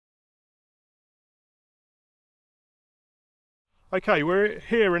Okay, we're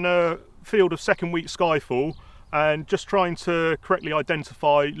here in a field of second week skyfall and just trying to correctly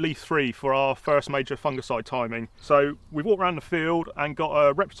identify leaf 3 for our first major fungicide timing. So we've walked around the field and got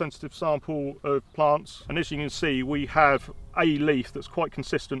a representative sample of plants, and as you can see we have a leaf that's quite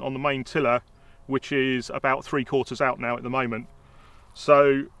consistent on the main tiller, which is about 3/4 out now at the moment.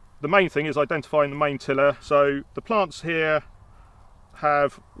 So the main thing is identifying the main tiller. So the plants here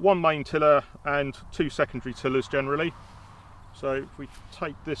have one main tiller and 2 secondary tillers generally. So if we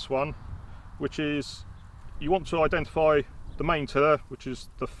take this one, which is, you want to identify the main tiller, which is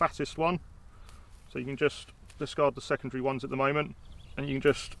the fattest one. So you can just discard the secondary ones at the moment, and you can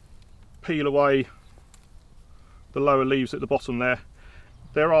just peel away the lower leaves at the bottom there.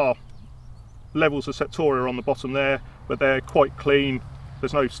 There are levels of septoria on the bottom there, but they're quite clean.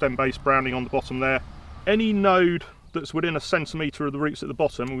 There's no stem-based browning on the bottom there. Any node that's within a centimetre of the roots at the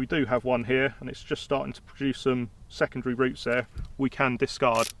bottom, and we do have one here, and it's just starting to produce some secondary roots there, we can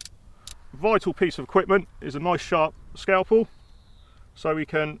discard. Vital piece of equipment is a nice sharp scalpel, so we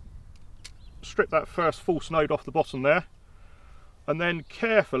can strip that first false node off the bottom there, and then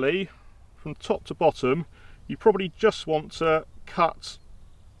carefully from top to bottom you probably just want to cut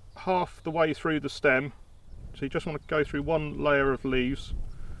half the way through the stem. So you just want to go through one layer of leaves,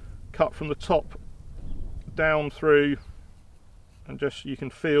 cut from the top down through, and just, you can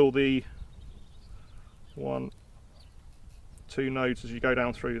feel the 1, 2 nodes as you go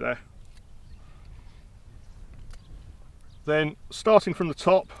down through there. Then starting from the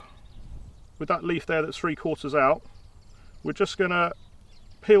top with that leaf there that's 3/4 out, we're just going to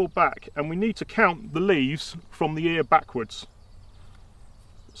peel back, and we need to count the leaves from the ear backwards.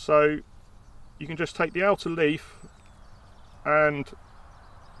 So you can just take the outer leaf and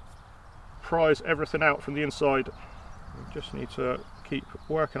prise everything out from the inside. We just need to keep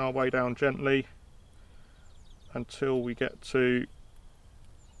working our way down gently until we get to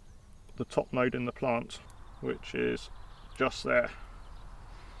the top node in the plant, which is just there.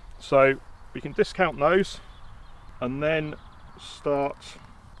 So we can discount those and then start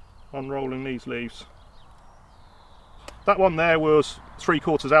unrolling these leaves. That one there was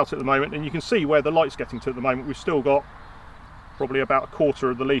 3/4 out at the moment, and you can see where the light's getting to at the moment. We've still got probably about 1/4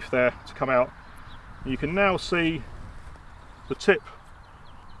 of the leaf there to come out. You can now see the tip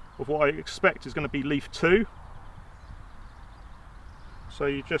of what I expect is going to be leaf 2. So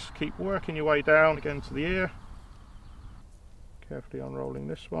you just keep working your way down again to the ear, carefully unrolling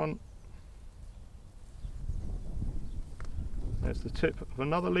this one. There's the tip of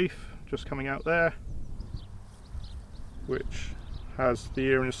another leaf just coming out there, which has the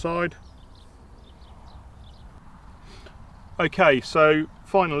ear inside. Okay, so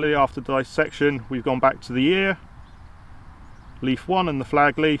finally after dissection we've gone back to the ear, leaf 1 and the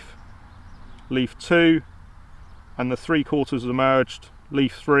flag leaf, leaf 2 and the 3/4 emerged,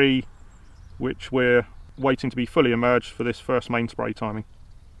 leaf 3, which we're waiting to be fully emerged for this first main spray timing.